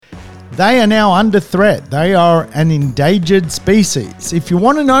they are now under threat. They are an endangered species. If you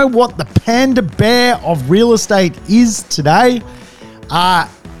want to know what the panda bear of real estate is today,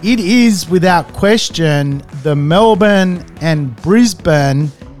 it is without question the Melbourne and Brisbane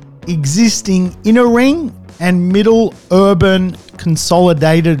existing inner ring and middle urban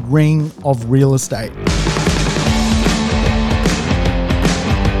consolidated ring of real estate.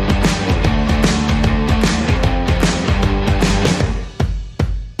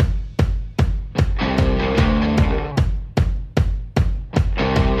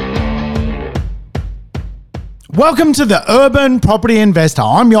 Welcome to the Urban Property Investor.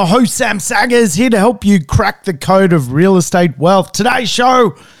 I'm your host, Sam Saggers, here to help you crack the code of real estate wealth. Today's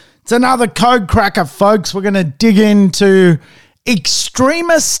show, it's another code cracker, folks. We're going to dig into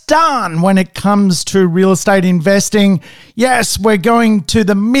Extremistan when it comes to real estate investing. Yes, we're going to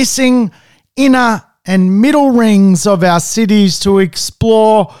the missing inner and middle rings of our cities to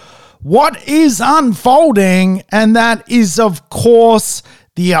explore what is unfolding, and that is, of course,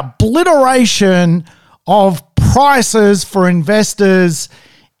 the obliteration of prices for investors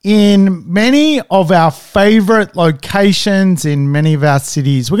in many of our favorite locations in many of our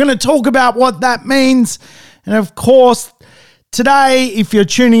cities. We're going to talk about what that means. And of course, today, if you're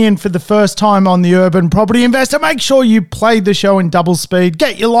tuning in for the first time on the Urban Property Investor, make sure you play the show in double speed,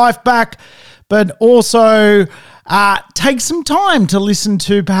 get your life back, but also take some time to listen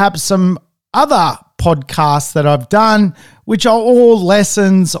to perhaps some other podcasts that I've done, which are all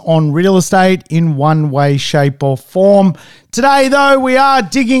lessons on real estate in one way, shape, or form. Today, though, we are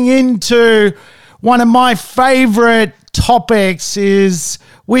digging into one of my favorite topics,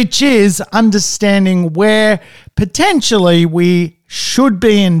 which is understanding where potentially we should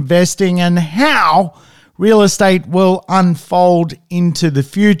be investing and how real estate will unfold into the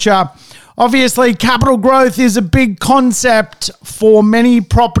future. Obviously, capital growth is a big concept for many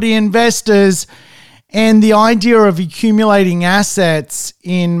property investors. And the idea of accumulating assets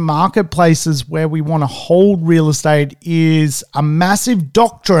in marketplaces where we want to hold real estate is a massive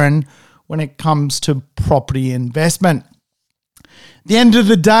doctrine when it comes to property investment. At the end of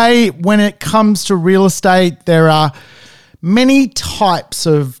the day, when it comes to real estate, there are many types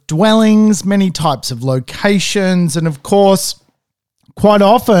of dwellings, many types of locations, and of course, quite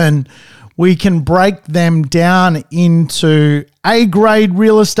often, we can break them down into A-grade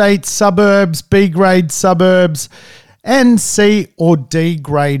real estate suburbs, B-grade suburbs, and C or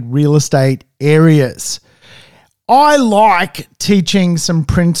D-grade real estate areas. I like teaching some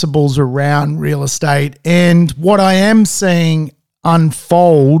principles around real estate, and what I am seeing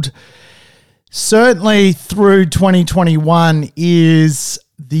unfold certainly through 2021 is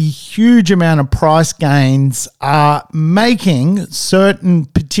the huge amount of price gains are making certain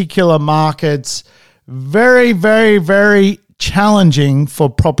particular markets very, very, very challenging for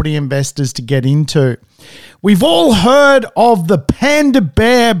property investors to get into. We've all heard of the panda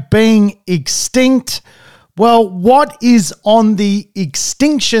bear being extinct. Well, what is on the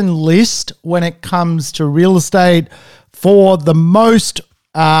extinction list when it comes to real estate for the most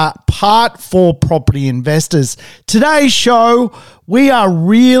part for property investors? Today's show, we are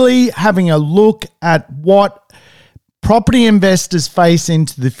really having a look at what property investors face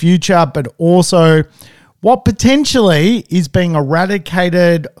into the future, but also what potentially is being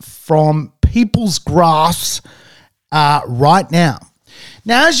eradicated from people's grasps right now.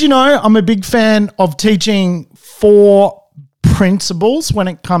 Now, as you know, I'm a big fan of teaching 4 principles when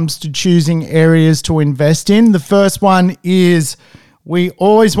it comes to choosing areas to invest in. The first one is we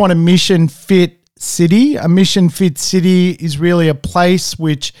always want a mission-fit city. A mission-fit city is really a place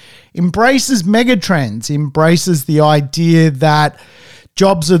which embraces megatrends, embraces the idea that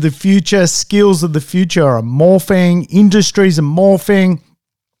jobs of the future, skills of the future are morphing, industries are morphing.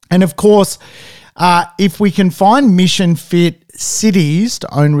 And of course, if we can find mission-fit cities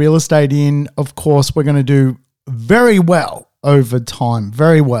to own real estate in, of course, we're going to do very well over time,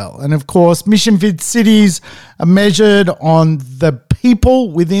 very well. And of course, mission-fit cities are measured on the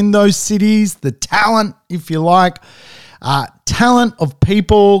people within those cities, the talent, if you like. Talent of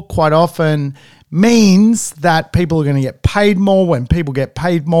people quite often means that people are going to get paid more. When people get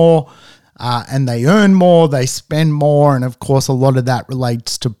paid more and they earn more, they spend more. And of course, a lot of that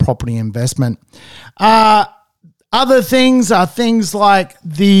relates to property investment. Other things are things like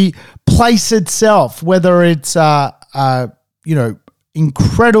the place itself, whether it's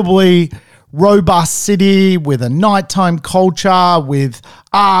incredibly robust city with a nighttime culture, with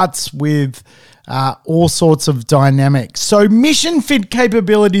arts, with all sorts of dynamics. So mission fit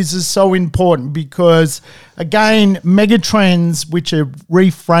capabilities is so important because, again, megatrends which are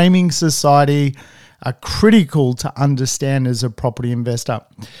reframing society are critical to understand as a property investor.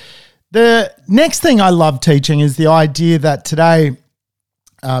 The next thing I love teaching is the idea that today,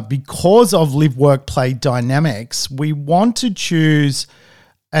 because of live, work, play dynamics, we want to choose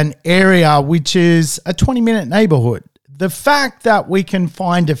an area which is a 20-minute neighborhood. The fact that we can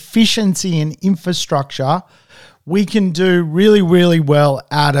find efficiency in infrastructure, we can do really, really well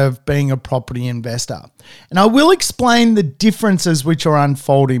out of being a property investor. And I will explain the differences which are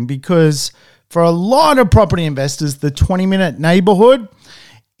unfolding, because for a lot of property investors, the 20-minute neighborhood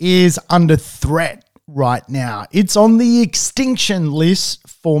is under threat right now. It's on the extinction list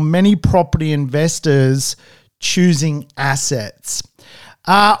for many property investors choosing assets.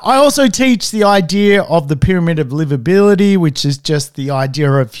 I also teach the idea of the pyramid of livability, which is just the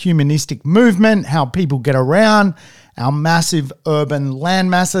idea of humanistic movement, how people get around. Our massive urban land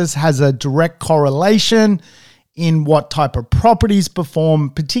masses has a direct correlation in what type of properties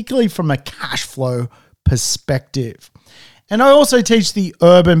perform, particularly from a cash flow perspective. And I also teach the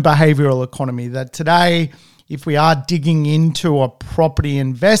urban behavioral economy, that today, if we are digging into a property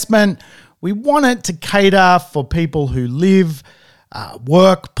investment, we want it to cater for people who live,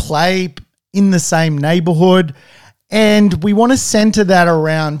 work, play in the same neighborhood. And we want to center that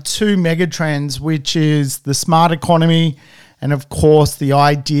around two megatrends, which is the smart economy and, of course, the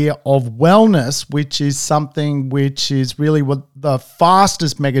idea of wellness, which is something which is really what the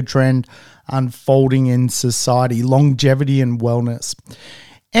fastest megatrend unfolding in society, longevity and wellness.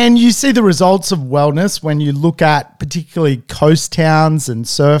 And you see the results of wellness when you look at particularly coast towns and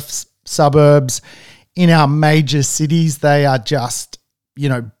surf suburbs in our major cities. They are just,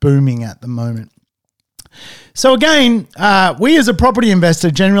 booming at the moment. So again, we as a property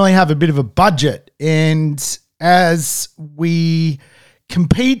investor generally have a bit of a budget. And as we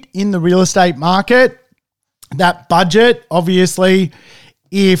compete in the real estate market, that budget, obviously,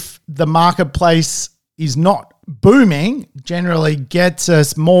 if the marketplace is not booming, generally gets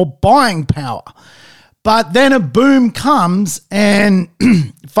us more buying power. But then a boom comes and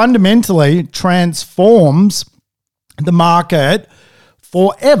fundamentally transforms the market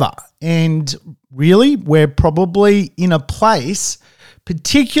forever. And really, we're probably in a place,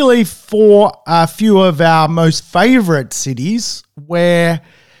 particularly for a few of our most favorite cities, where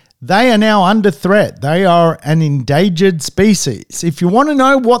they are now under threat. They are an endangered species. If you want to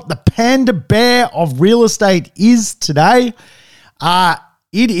know what the panda bear of real estate is today,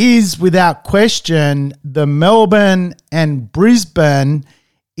 it is without question the Melbourne and Brisbane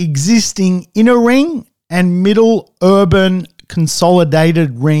existing inner ring and middle urban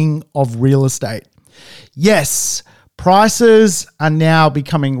consolidated ring of real estate. Yes, prices are now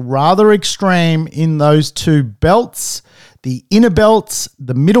becoming rather extreme in those two belts. The inner belts,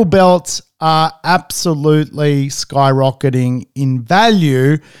 the middle belts are absolutely skyrocketing in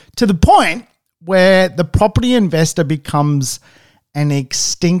value to the point where the property investor becomes an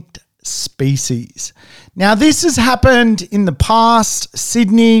extinct species. Now, this has happened in the past.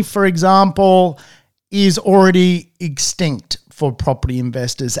 Sydney, for example, is already extinct for property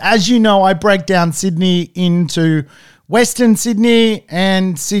investors. As you know, I break down Sydney into Western Sydney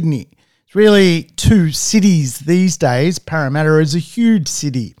and Sydney. It's really two cities these days. Parramatta is a huge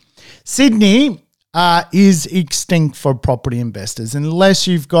city. Sydney is extinct for property investors. Unless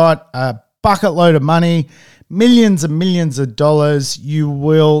you've got a bucket load of money, millions and millions of dollars, you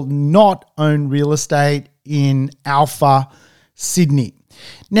will not own real estate in Alpha Sydney.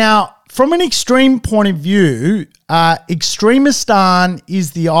 Now, from an extreme point of view, Extremistan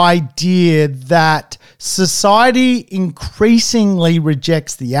is the idea that society increasingly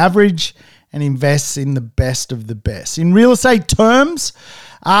rejects the average and invests in the best of the best. In real estate terms,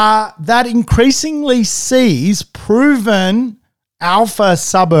 that increasingly sees proven alpha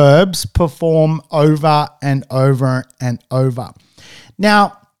suburbs perform over and over and over.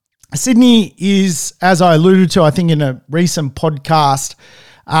 Now, Sydney is, as I alluded to, I think in a recent podcast,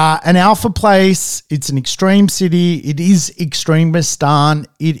 an alpha place. It's an extreme city. It is Extremistan.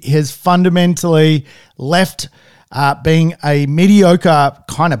 It has fundamentally left being a mediocre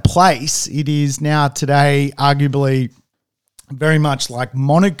kind of place. It is now today arguably very much like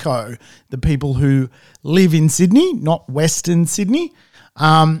Monaco. The people who live in Sydney, not Western Sydney,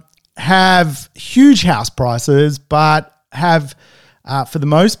 have huge house prices, but have, for the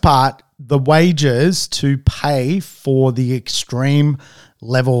most part, the wages to pay for the extreme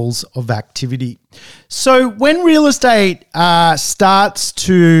levels of activity. So when real estate starts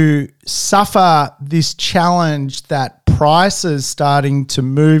to suffer this challenge that prices starting to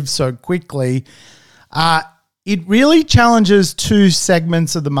move so quickly, it really challenges two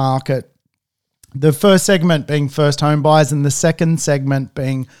segments of the market. The first segment being first home buyers and the second segment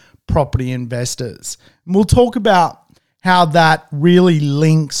being property investors. And we'll talk about how that really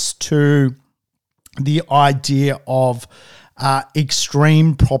links to the idea of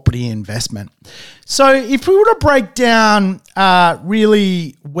extreme property investment. So if we were to break down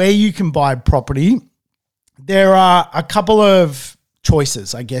really where you can buy property, there are a couple of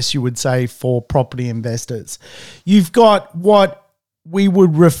choices, I guess you would say, for property investors. You've got what we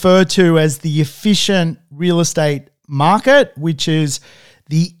would refer to as the efficient real estate market, which is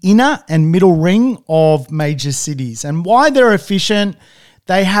the inner and middle ring of major cities. And why they're efficient,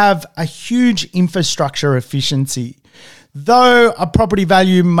 they have a huge infrastructure efficiency. Though a property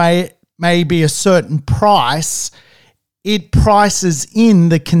value may be a certain price, it prices in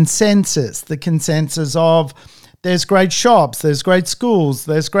the consensus of there's great shops, there's great schools,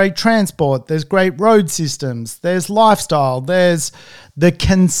 there's great transport, there's great road systems, there's lifestyle, there's the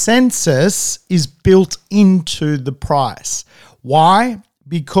consensus is built into the price. Why?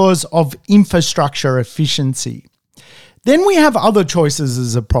 Because of infrastructure efficiency. Then we have other choices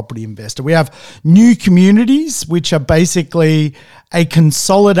as a property investor. We have new communities, which are basically a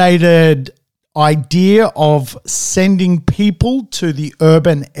consolidated idea of sending people to the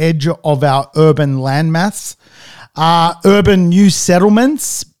urban edge of our urban landmass. Urban new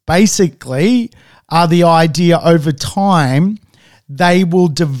settlements basically are the idea over time they will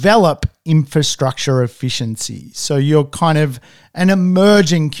develop infrastructure efficiency. So you're kind of an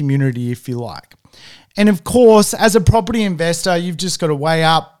emerging community, if you like. And of course, as a property investor, you've just got to weigh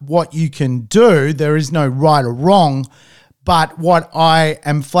up what you can do. There is no right or wrong. But what I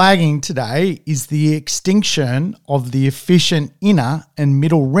am flagging today is the extinction of the efficient inner and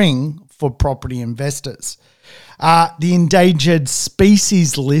middle ring for property investors. The endangered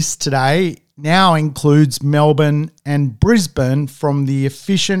species list today now includes Melbourne and Brisbane from the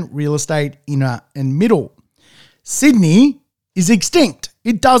efficient real estate inner and middle. Sydney is extinct.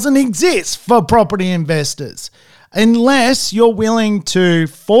 It doesn't exist for property investors unless you're willing to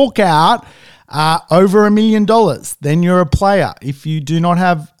fork out over $1 million. Then you're a player. If you do not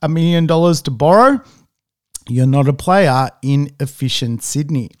have $1 million to borrow, you're not a player in efficient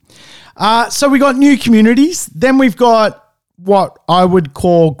Sydney. So we got new communities. Then we've got what I would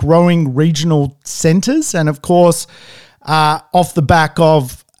call growing regional centres. And of course, off the back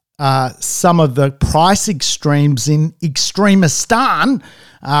of some of the price extremes in Extremistan,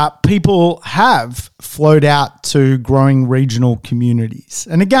 people have flowed out to growing regional communities.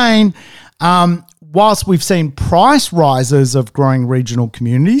 And again, whilst we've seen price rises of growing regional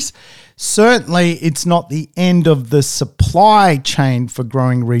communities, certainly it's not the end of the supply chain for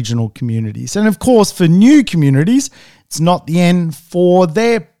growing regional communities. And of course, for new communities, it's not the end for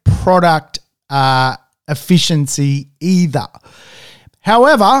their product efficiency either.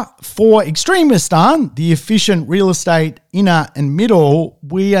 However, for Extremistan, the efficient real estate inner and middle,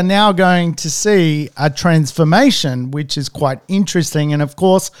 we are now going to see a transformation, which is quite interesting. And of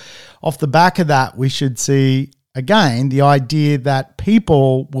course, off the back of that, we should see, again, the idea that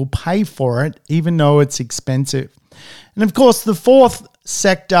people will pay for it, even though it's expensive. And of course, the fourth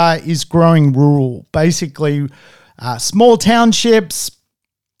sector is growing rural, basically small townships,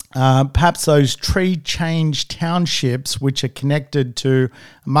 perhaps those tree change townships which are connected to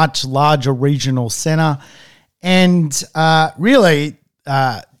a much larger regional centre. And really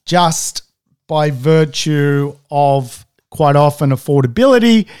just by virtue of quite often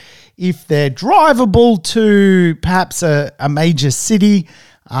affordability, if they're drivable to perhaps a major city,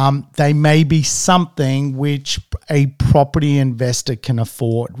 they may be something which a property investor can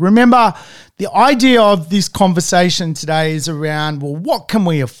afford. Remember, the idea of this conversation today is around, well, what can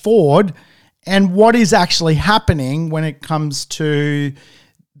we afford and what is actually happening when it comes to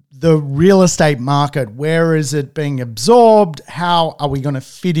the real estate market? Where is it being absorbed? How are we going to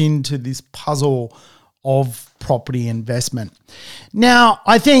fit into this puzzle of property investment? Now,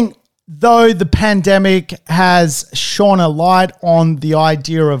 I think though the pandemic has shone a light on the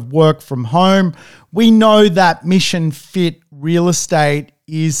idea of work from home, we know that mission fit real estate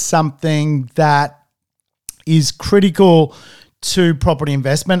is something that is critical to property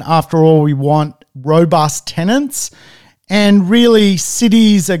investment. After all, we want robust tenants, and really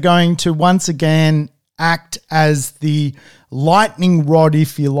cities are going to once again act as the lightning rod,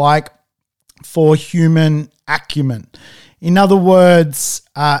 if you like, for human acumen. In other words,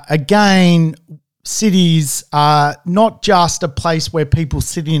 again, cities are not just a place where people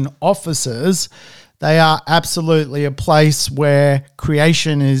sit in offices. They are absolutely a place where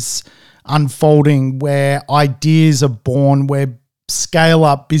creation is unfolding, where ideas are born, where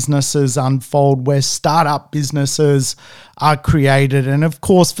scale-up businesses unfold, where startup businesses are created. And of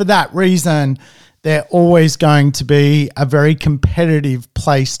course, for that reason, they're always going to be a very competitive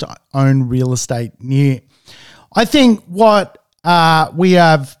place to own real estate near. I think what we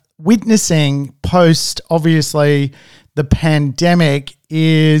are witnessing post, obviously, the pandemic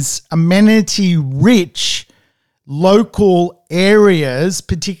is amenity-rich local areas,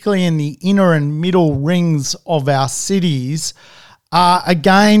 particularly in the inner and middle rings of our cities, are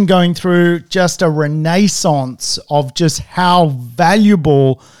again going through just a renaissance of just how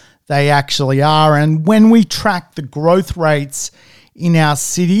valuable they actually are. And when we track the growth rates in our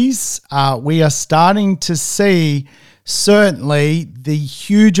cities, we are starting to see certainly the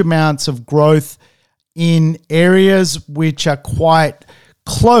huge amounts of growth in areas which are quite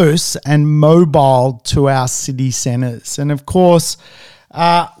close and mobile to our city centres. And of course,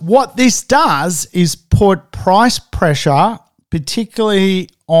 what this does is put price pressure, particularly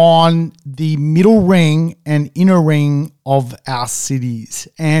on the middle ring and inner ring of our cities.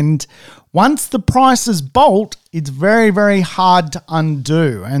 And once the prices bolt, it's very, very hard to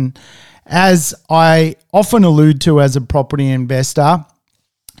undo. And as I often allude to as a property investor,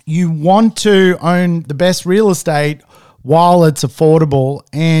 you want to own the best real estate while it's affordable.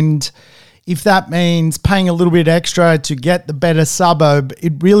 And if that means paying a little bit extra to get the better suburb,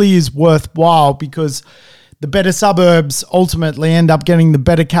 it really is worthwhile, because the better suburbs ultimately end up getting the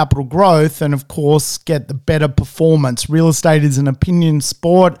better capital growth and, of course, get the better performance. Real estate is an opinion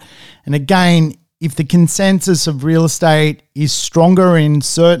sport. And again, if the consensus of real estate is stronger in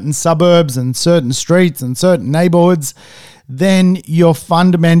certain suburbs and certain streets and certain neighborhoods, then you're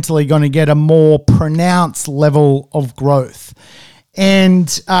fundamentally going to get a more pronounced level of growth.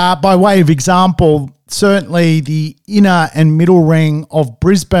 And by way of example, certainly the inner and middle ring of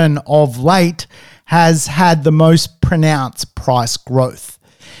Brisbane of late has had the most pronounced price growth.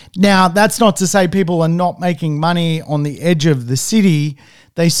 Now, that's not to say people are not making money on the edge of the city.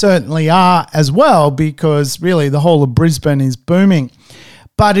 They certainly are as well, because really the whole of Brisbane is booming.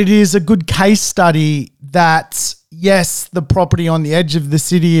 But it is a good case study that, yes, the property on the edge of the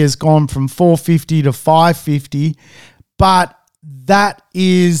city has gone from $450 to $550, but that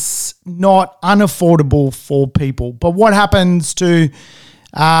is not unaffordable for people. But what happens to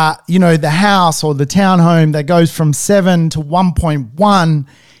the house or the townhome that goes from 7 to 1.1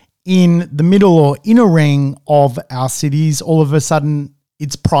 in the middle or inner ring of our cities? All of a sudden,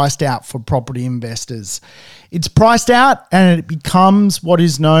 it's priced out for property investors. It's priced out and it becomes what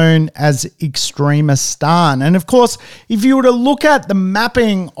is known as extremistan. And of course, if you were to look at the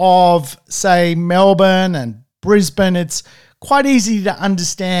mapping of, say, Melbourne and Brisbane, it's quite easy to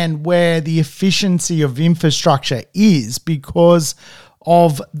understand where the efficiency of infrastructure is because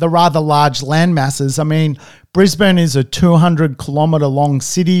of the rather large land masses. I mean, Brisbane is a 200-kilometre long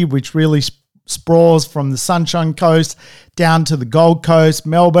city, which really sprawls from the Sunshine Coast down to the Gold Coast.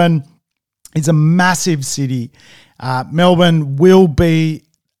 Melbourne is a massive city. Melbourne will be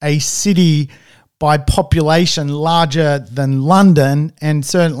a city by population larger than London, and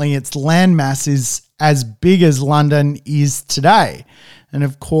certainly its landmass is as big as London is today. And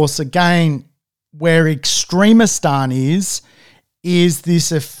of course, again, where extremistan is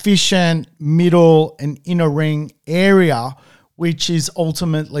this efficient middle and inner ring area, which is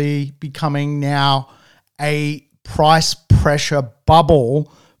ultimately becoming now a price pressure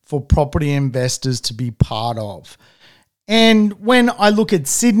bubble for property investors to be part of. And when I look at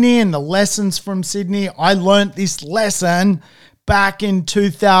Sydney and the lessons from Sydney, I learnt this lesson back in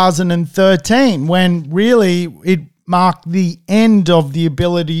 2013 when really it marked the end of the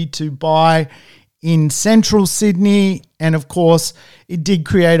ability to buy in central Sydney. And of course, it did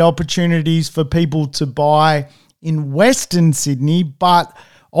create opportunities for people to buy in Western Sydney, but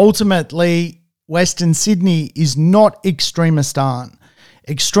ultimately Western Sydney is not extremistan.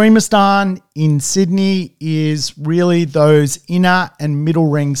 Extremistan in Sydney is really those inner and middle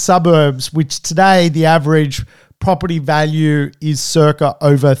ring suburbs, which today the average property value is circa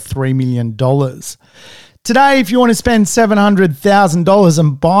over $3 million. Today, if you want to spend $700,000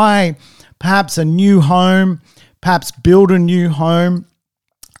 and buy perhaps a new home, perhaps build a new home,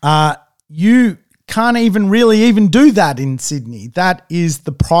 you can't even do that in Sydney. That is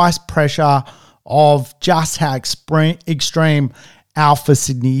the price pressure of just how extreme Alpha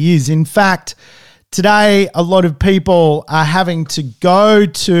Sydney is. In fact, today a lot of people are having to go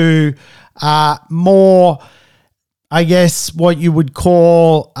to more, I guess, what you would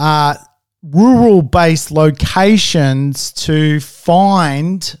call rural-based locations to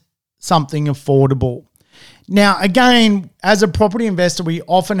find something affordable. Now, again, as a property investor, we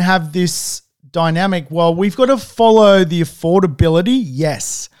often have this dynamic. Well, we've got to follow the affordability,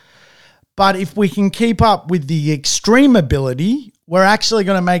 yes. But if we can keep up with the extreme ability, we're actually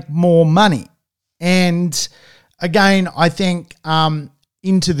going to make more money. And again, I think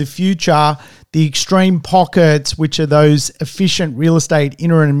into the future, the extreme pockets, which are those efficient real estate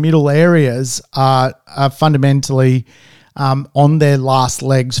inner and middle areas, are fundamentally on their last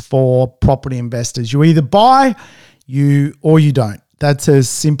legs for property investors. You either buy or you don't. That's as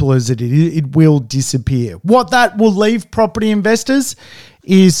simple as it is. It will disappear. What that will leave property investors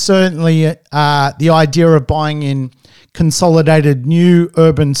is certainly the idea of buying in consolidated new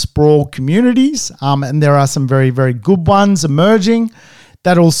urban sprawl communities, and there are some very, very good ones emerging.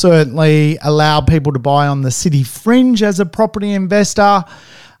 That'll certainly allow people to buy on the city fringe as a property investor.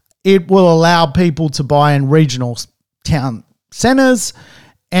 It will allow people to buy in regional town centres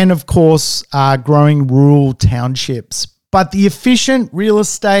and, of course, growing rural townships. But the efficient real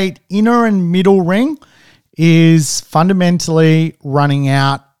estate inner and middle ring is fundamentally running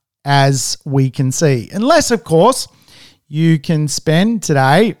out, as we can see. Unless, of course, you can spend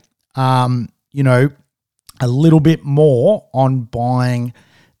today, a little bit more on buying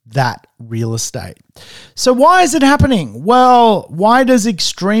that real estate. So why is it happening? Well, why does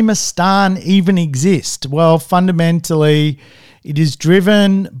Extremistan even exist? Well, fundamentally, it is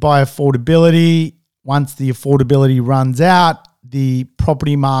driven by affordability. Once the affordability runs out, the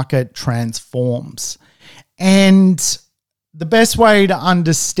property market transforms. And the best way to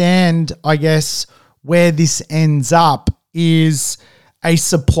understand, I guess, where this ends up is a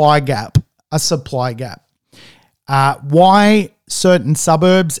supply gap. Why certain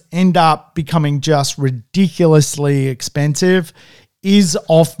suburbs end up becoming just ridiculously expensive is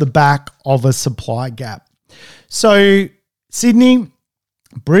off the back of a supply gap. So Sydney,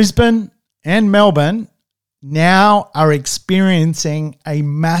 Brisbane, and Melbourne now are experiencing a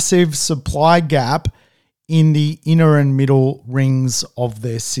massive supply gap in the inner and middle rings of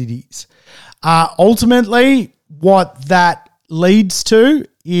their cities. Ultimately, what that leads to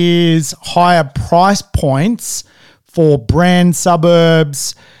is higher price points for brand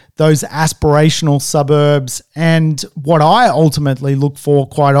suburbs, those aspirational suburbs, and what I ultimately look for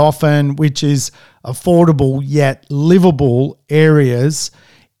quite often, which is affordable yet livable areas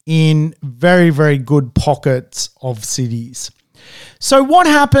in very, very good pockets of cities. So what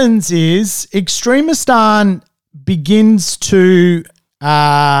happens is Extremistan begins to,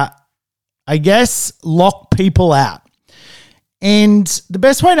 lock people out. And the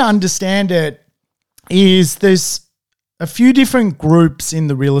best way to understand it is there's a few different groups in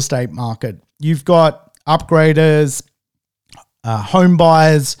the real estate market. You've got upgraders, home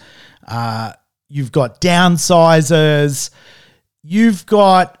buyers, you've got downsizers, you've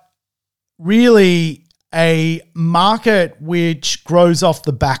got really a market which grows off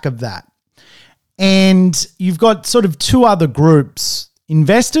the back of that. And you've got sort of two other groups,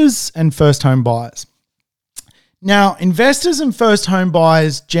 investors and first home buyers. Now, investors and first home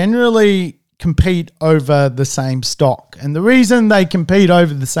buyers generally compete over the same stock. And the reason they compete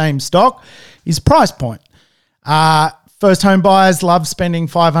over the same stock is price point. First home buyers love spending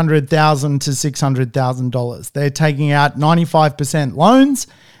 $500,000 to $600,000. They're taking out 95% loans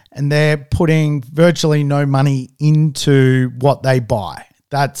and they're putting virtually no money into what they buy.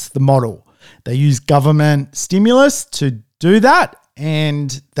 That's the model. They use government stimulus to do that,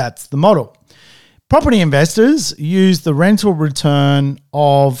 and that's the model. Property investors use the rental return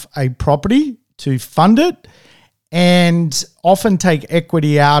of a property to fund it and often take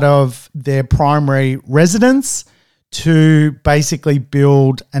equity out of their primary residence to basically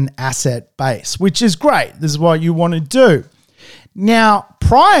build an asset base, which is great. This is what you want to do. Now,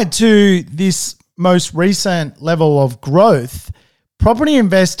 prior to this most recent level of growth, property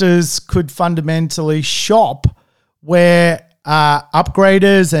investors could fundamentally shop where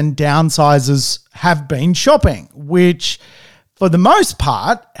upgraders and downsizers have been shopping, which for the most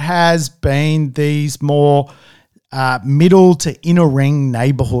part has been these more middle to inner ring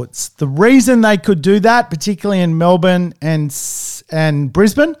neighborhoods. The reason they could do that, particularly in Melbourne and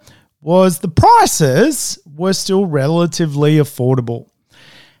Brisbane, was the prices were still relatively affordable.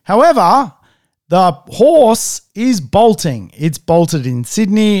 However, the horse is bolting. It's bolted in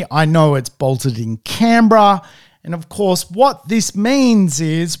Sydney. I know it's bolted in Canberra. And of course, what this means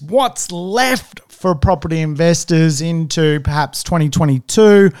is what's left for property investors into perhaps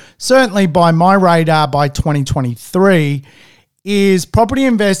 2022, certainly by my radar by 2023, is property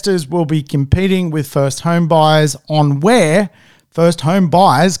investors will be competing with first home buyers on where first home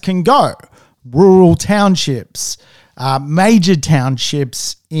buyers can go. Rural townships, major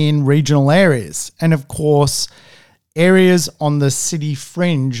townships in regional areas, and of course, areas on the city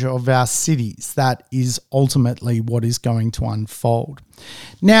fringe of our cities. That is ultimately what is going to unfold.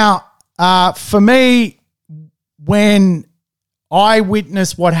 Now, for me, when I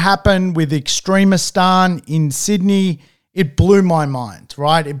witnessed what happened with Extremistan in Sydney it blew my mind,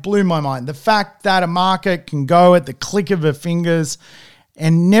 right? It blew my mind. The fact that a market can go at the click of her fingers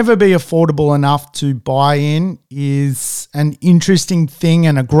and never be affordable enough to buy in is an interesting thing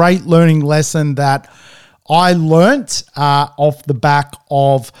and a great learning lesson that I learnt off the back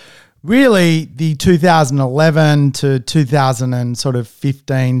of really the 2011 to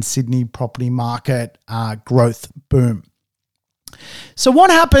 2015 Sydney property market growth boom. So what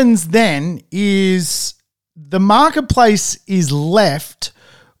happens then is the marketplace is left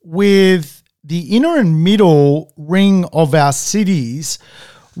with the inner and middle ring of our cities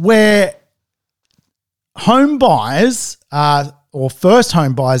where home buyers, or first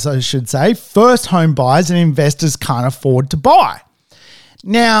home buyers, I should say, first home buyers and investors can't afford to buy.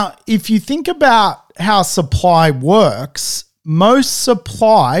 Now, if you think about how supply works, most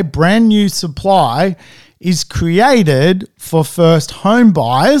supply, brand new supply, is created for first home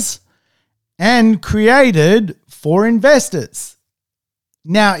buyers and created for investors.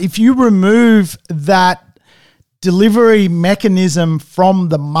 Now, if you remove that delivery mechanism from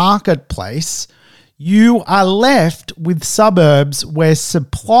the marketplace, you are left with suburbs where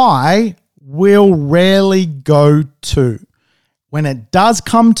supply will rarely go to. When it does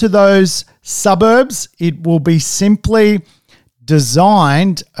come to those suburbs, it will be simply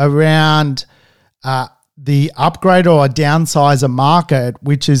designed around the upgrade or a downsizer market,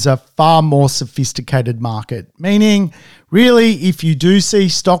 which is a far more sophisticated market. Meaning, really, if you do see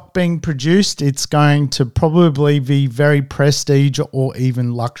stock being produced, it's going to probably be very prestige or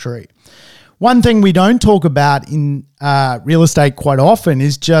even luxury. One thing we don't talk about in real estate quite often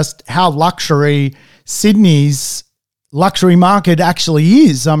is just how luxury Sydney's luxury market actually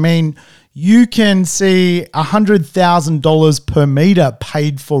is. I mean, you can see $100,000 per meter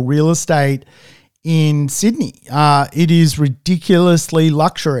paid for real estate in Sydney. It is ridiculously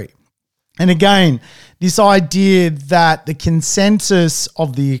luxury. And again, this idea that the consensus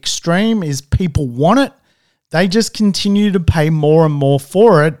of the extreme is people want it, they just continue to pay more and more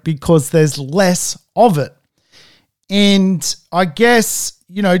for it because there's less of it. And I guess,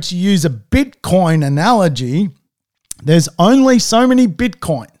 to use a Bitcoin analogy, there's only so many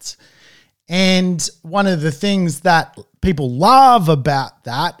Bitcoins. And one of the things that people love about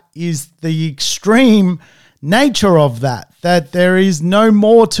that is the extreme nature of that there is no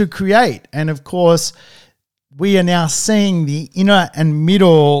more to create. And of course, we are now seeing the inner and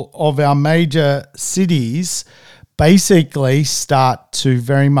middle of our major cities basically start to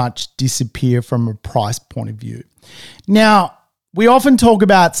very much disappear from a price point of view. Now, we often talk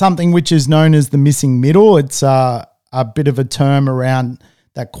about something which is known as the missing middle. It's a bit of a term around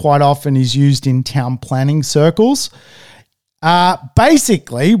that quite often is used in town planning circles.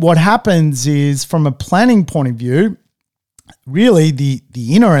 Basically, what happens is, from a planning point of view, really the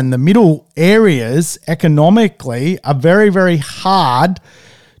inner and the middle areas economically are very, very hard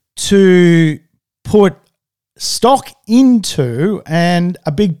to put stock into. And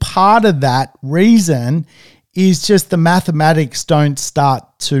a big part of that reason is just the mathematics don't start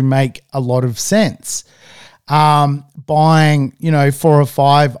to make a lot of sense. Buying, 4 or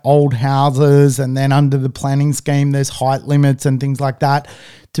 5 old houses, and then under the planning scheme, there's height limits and things like that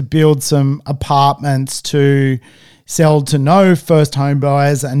to build some apartments to sell to no first home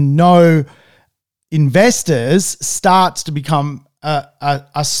buyers and no investors starts to become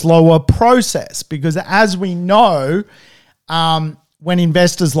a slower process, because as we know, when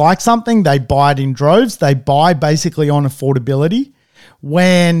investors like something, they buy it in droves. They buy basically on affordability.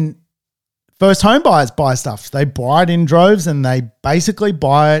 When first home buyers buy stuff, they buy it in droves and they basically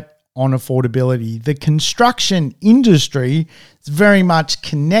buy it on affordability. The construction industry is very much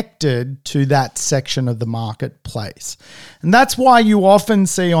connected to that section of the marketplace. And that's why you often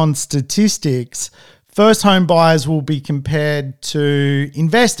see on statistics, first home buyers will be compared to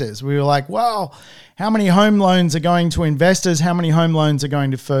investors. We were like, well, how many home loans are going to investors? How many home loans are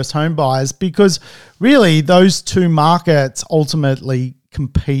going to first home buyers? Because really those two markets ultimately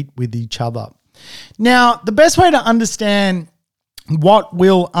compete with each other. Now, the best way to understand what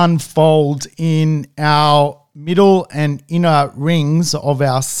will unfold in our middle and inner rings of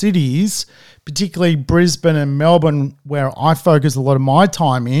our cities, particularly Brisbane and Melbourne, where I focus a lot of my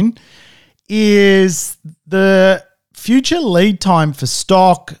time in, is the future lead time for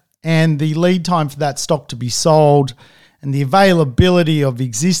stock and the lead time for that stock to be sold, and the availability of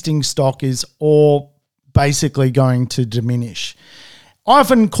existing stock is all basically going to diminish. I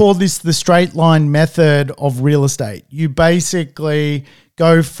often call this the straight line method of real estate. You basically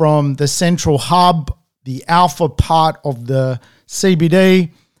go from the central hub, the alpha part of the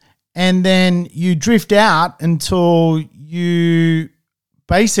CBD, and then you drift out until you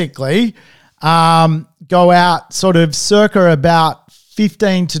basically go go out sort of circa about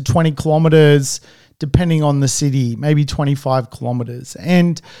 15 to 20 kilometers, depending on the city, maybe 25 kilometers.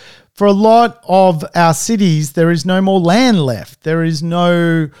 And for a lot of our cities, there is no more land left. There is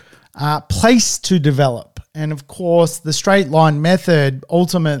no place to develop. And of course, the straight line method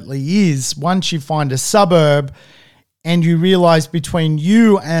ultimately is once you find a suburb and you realize between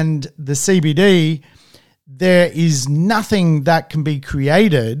you and the CBD, there is nothing that can be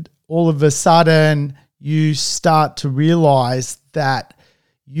created, all of a sudden you start to realize that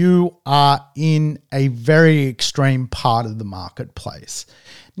you are in a very extreme part of the marketplace.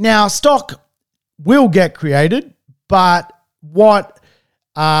 Now, stock will get created, but what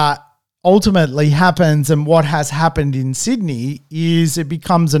ultimately happens and what has happened in Sydney is it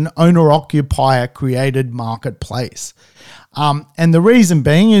becomes an owner-occupier created marketplace. And the reason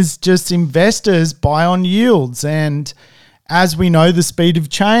being is just investors buy on yields. And as we know, the speed of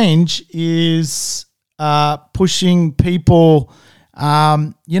change is pushing people,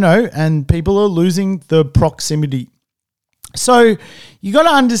 and people are losing the proximity. So you got to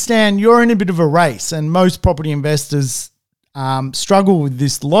understand you're in a bit of a race, and most property investors struggle with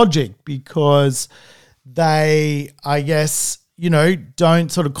this logic because they, I guess,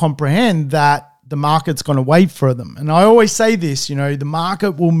 don't sort of comprehend that the market's going to wait for them. And I always say this, the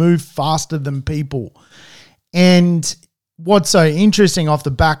market will move faster than people. And what's so interesting off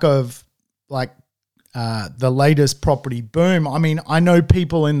the back of the latest property boom, I mean, I know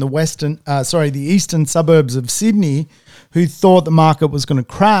people in the eastern suburbs of Sydney who thought the market was going to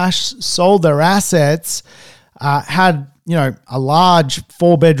crash, sold their assets, had, a large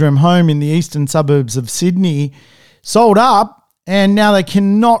 4-bedroom home in the eastern suburbs of Sydney, sold up, and now they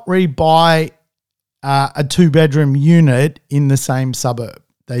cannot rebuy a 2-bedroom unit in the same suburb.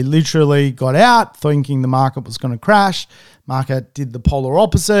 They literally got out thinking the market was going to crash. Market did the polar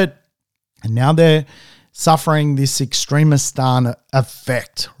opposite, and now they're suffering this extremistan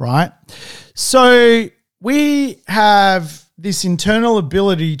effect, right? So we have this internal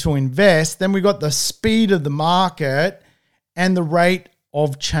ability to invest. Then we got the speed of the market and the rate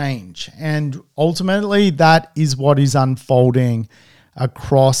of change. And ultimately, that is what is unfolding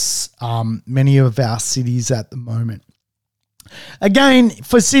across many of our cities at the moment. Again,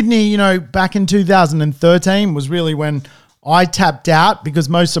 for Sydney, back in 2013 was really when I tapped out, because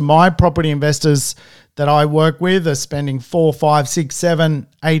most of my property investors that I work with are spending $400,000, $500,000,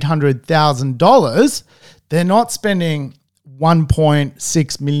 $600,000, $700,000, $800,000. They're not spending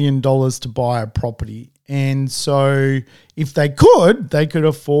 $1.6 million to buy a property. And so if they could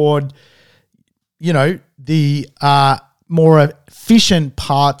afford, the more efficient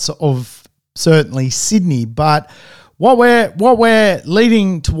parts of certainly Sydney. But what we're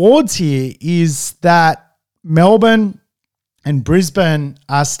leading towards here is that Melbourne and Brisbane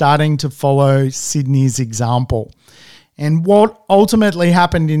are starting to follow Sydney's example. And what ultimately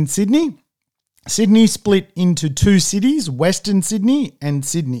happened in Sydney split into two cities, Western Sydney and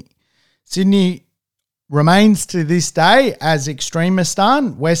Sydney. Sydney remains to this day as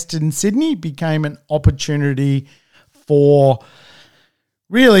Extremistan. Western Sydney became an opportunity for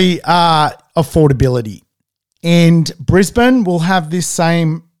really affordability. And Brisbane will have this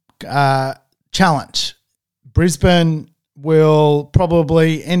same challenge. Brisbane will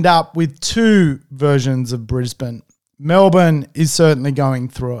probably end up with two versions of Brisbane. Melbourne is certainly going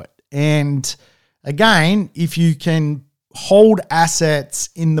through it. And again, if you can hold assets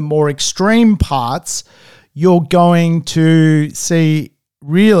in the more extreme parts, you're going to see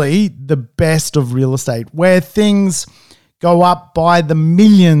really the best of real estate, where things go up by the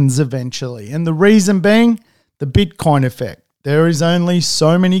millions eventually. And the reason being the Bitcoin effect. There is only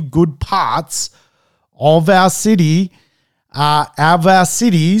so many good parts of our city, of our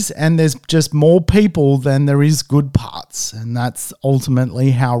cities, and there's just more people than there is good parts. And that's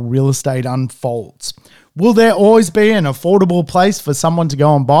ultimately how real estate unfolds. Will there always be an affordable place for someone to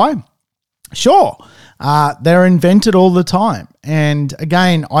go and buy? Sure. They're invented all the time. And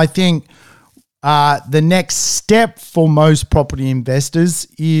again, I think the next step for most property investors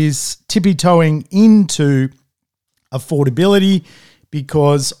is tippy-toeing into affordability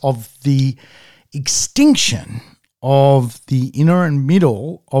because of the extinction of the inner and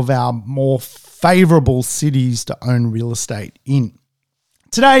middle of our more favorable cities to own real estate in.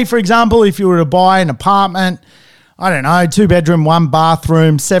 Today, for example, if you were to buy an apartment, 2-bedroom,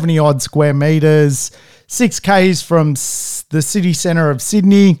 1-bathroom, 70-odd square meters, 6 Ks from the city centre of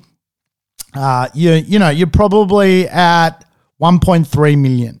Sydney, you're probably at 1.3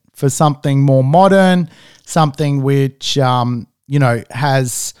 million for something more modern, something which,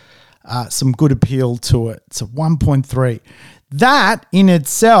 has some good appeal to it. So 1.3. That in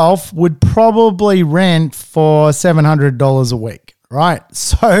itself would probably rent for $700 a week, right?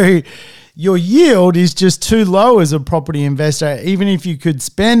 So your yield is just too low as a property investor, even if you could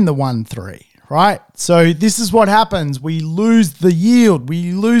spend the 1.3, right? So this is what happens. We lose the yield.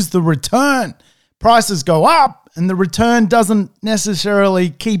 We lose the return. Prices go up and the return doesn't necessarily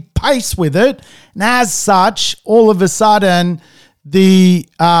keep pace with it. And as such, all of a sudden, the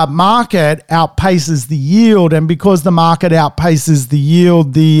market outpaces the yield. And because the market outpaces the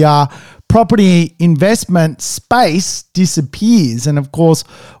yield, the property investment space disappears. And of course,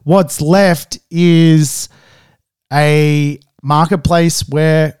 what's left is a marketplace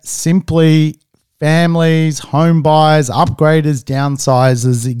where simply families, home buyers, upgraders,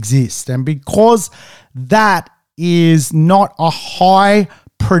 downsizers exist. And because that is not a high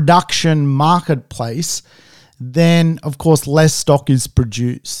production marketplace, then of course less stock is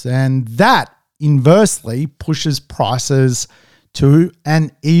produced. And that inversely pushes prices to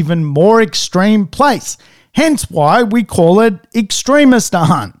an even more extreme place. Hence why we call it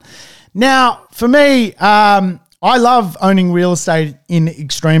Extremistan. Now, for me, I love owning real estate in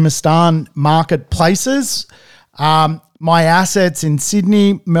Extremistan marketplaces. My assets in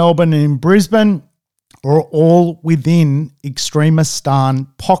Sydney, Melbourne, and in Brisbane are all within Extremistan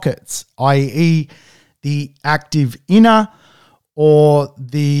pockets, i.e. the active inner or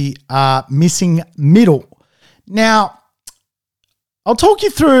the missing middle. Now, I'll talk you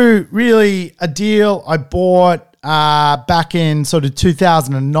through really a deal I bought back in sort of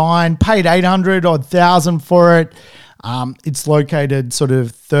 2009, paid 800 odd thousand for it. It's located sort of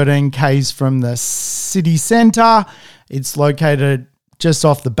 13 Ks from the city centre. It's located just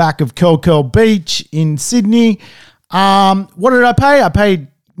off the back of Curl Beach in Sydney. What did I pay? I paid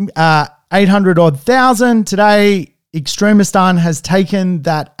 800 odd thousand. Today, Extremistan has taken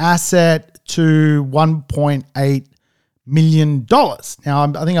that asset to $1.8 million.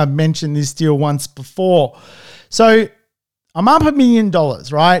 Now, I think I've mentioned this deal once before. So I'm up $1 million,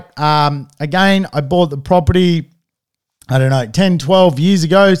 right? Again, I bought the property, I don't know, 10, 12 years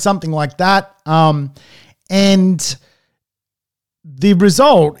ago, something like that. And the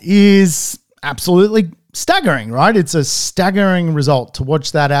result is absolutely staggering, right? It's a staggering result to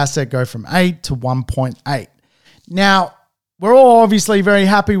watch that asset go from 8 to 1.8. Now, we're all obviously very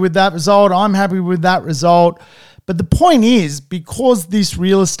happy with that result. I'm happy with that result. But the point is, because this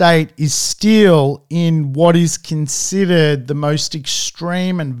real estate is still in what is considered the most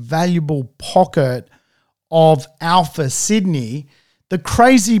extreme and valuable pocket of Alpha Sydney, the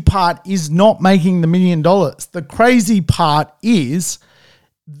crazy part is not making the $1 million. The crazy part is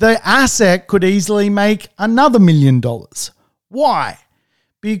the asset could easily make another $1 million. Why?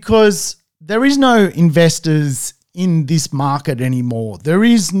 Because there is no investors in this market anymore. There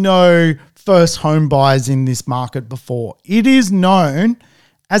is no first home buyers in this market before. It is known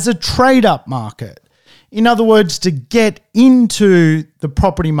as a trade-up market. In other words, to get into the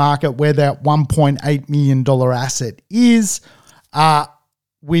property market where that $1.8 million asset is,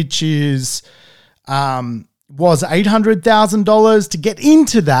 which is was $800,000. To get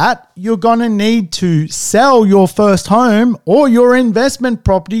into that, you're going to need to sell your first home or your investment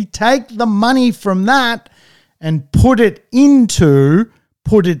property, take the money from that and put it into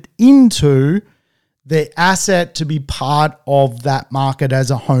the asset to be part of that market as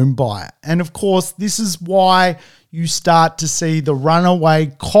a home buyer. And of course, this is why you start to see the runaway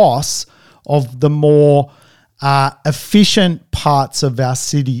costs of the more efficient parts of our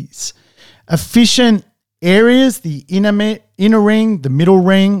cities. Efficient areas, the inner ring, the middle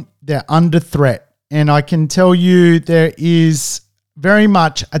ring, they're under threat. And I can tell you there is very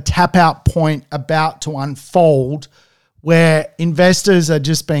much a tap out point about to unfold where investors are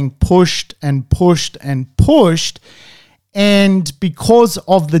just being pushed and pushed and pushed. And because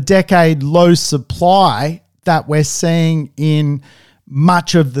of the decade low supply that we're seeing in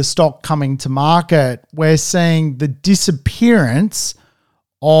much of the stock coming to market, we're seeing the disappearance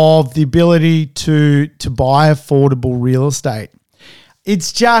of the ability to buy affordable real estate.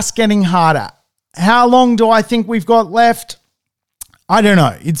 It's just getting harder. How long do I think we've got left? I don't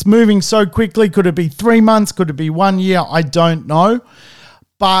know. It's moving so quickly. Could it be 3 months? Could it be 1 year? I don't know.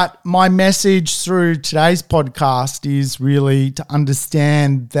 But my message through today's podcast is really to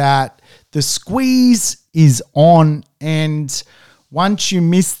understand that the squeeze is on. And once you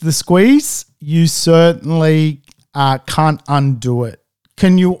miss the squeeze, you certainly can't undo it.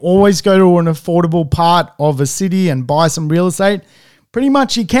 Can you always go to an affordable part of a city and buy some real estate? Pretty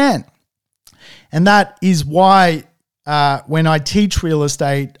much you can. And that is why when I teach real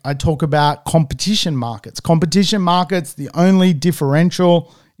estate, I talk about competition markets. Competition markets, the only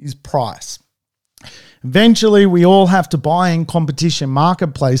differential is price. Eventually, we all have to buy in competition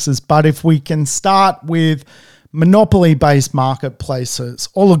marketplaces, but if we can start with monopoly-based marketplaces,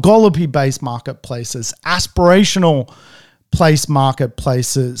 oligopoly-based marketplaces, aspirational place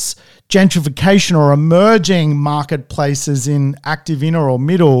marketplaces, gentrification or emerging marketplaces in active inner or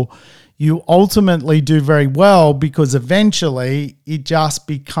middle, you ultimately do very well, because eventually it just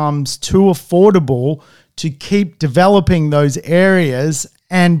becomes too affordable to keep developing those areas,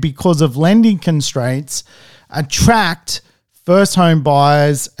 and because of lending constraints, attract first home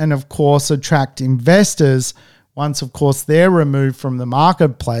buyers and of course attract investors. Once, of course, they're removed from the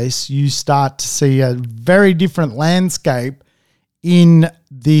marketplace, you start to see a very different landscape in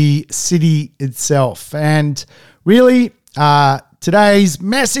the city itself. And really, today's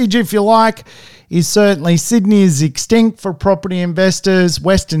message, if you like, is certainly Sydney is extinct for property investors.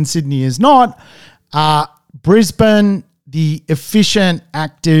 Western Sydney is not. Brisbane, the efficient,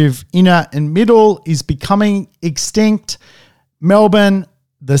 active inner and middle, is becoming extinct. Melbourne,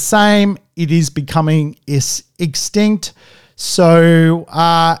 the same. It is becoming extinct. So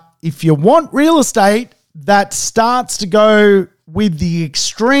if you want real estate that starts to go with the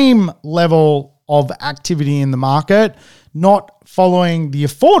extreme level of activity in the market, not following the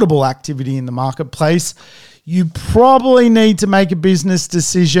affordable activity in the marketplace, you probably need to make a business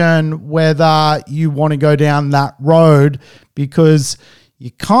decision whether you want to go down that road, because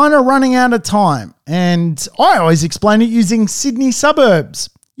you're kind of running out of time. And I always explain it using Sydney suburbs.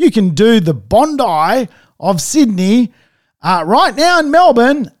 You can do the Bondi of Sydney right now in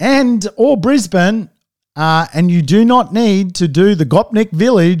Melbourne and or Brisbane, and you do not need to do the Gopnik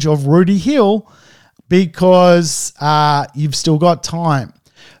village of Rooty Hill, because you've still got time.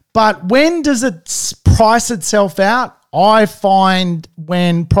 But when does it price itself out? I find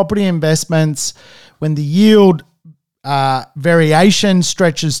when property investments, when the yield variation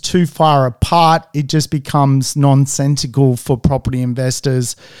stretches too far apart, it just becomes nonsensical for property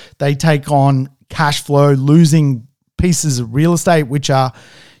investors. They take on cash flow, losing pieces of real estate which are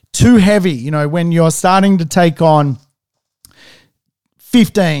too heavy. You know, when you're starting to take on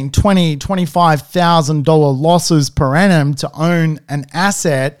 $15,000, $20,000, $25,000 losses per annum to own an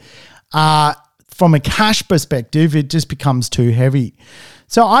asset, from a cash perspective, it just becomes too heavy.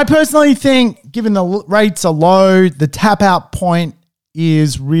 So I personally think, given the rates are low, the tap out point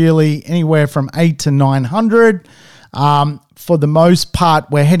is really anywhere from 800 to 900. For the most part,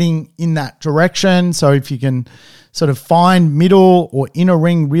 we're heading in that direction. So if you can sort of find middle or inner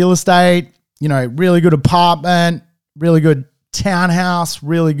ring real estate, you know, really good apartment, really good townhouse,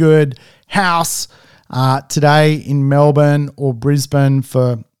 really good house today in Melbourne or Brisbane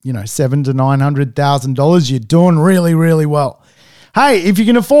for, you know, $700,000 to $900,000, you're doing really, really well. Hey, if you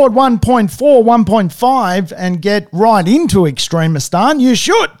can afford 1.4, 1.5 and get right into Extremistan, you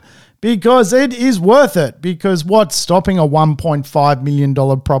should, because it is worth it. Because what's stopping a $1.5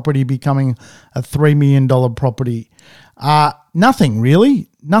 million property becoming a $3 million property? Nothing, really.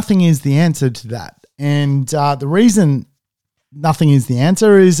 Nothing is the answer to that. And the reason nothing is the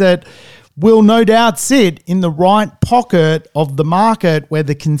answer is that will no doubt sit in the right pocket of the market where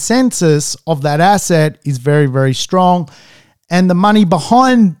the consensus of that asset is very, very strong and the money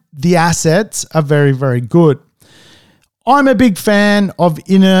behind the assets are very, very good. I'm a big fan of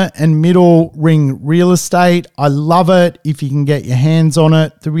inner and middle ring real estate. I love it if you can get your hands on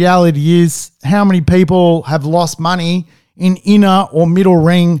it. The reality is, how many people have lost money in inner or middle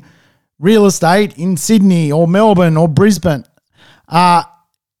ring real estate in Sydney or Melbourne or Brisbane?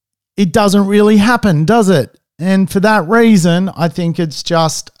 It doesn't really happen, does it? And for that reason, I think it's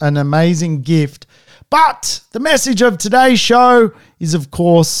just an amazing gift. But the message of today's show is, of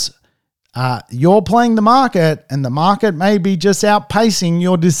course, you're playing the market and the market may be just outpacing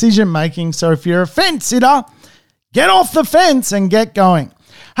your decision making. So if you're a fence sitter, get off the fence and get going.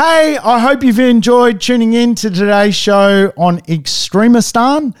 Hey, I hope you've enjoyed tuning in to today's show on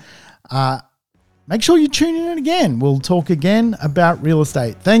Extremistan. Make sure you tune in again. We'll talk again about real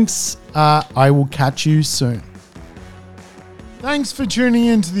estate. Thanks. I will catch you soon. Thanks for tuning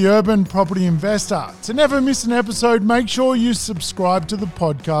in to the Urban Property Investor. To never miss an episode, make sure you subscribe to the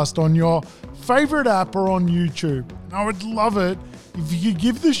podcast on your favorite app or on YouTube. I would love it if you could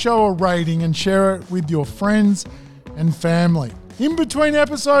give the show a rating and share it with your friends and family. In between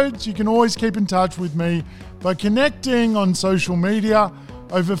episodes, you can always keep in touch with me by connecting on social media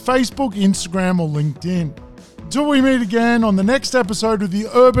over Facebook, Instagram, or LinkedIn. Until we meet again on the next episode of the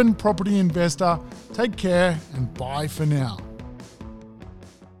Urban Property Investor, take care and bye for now.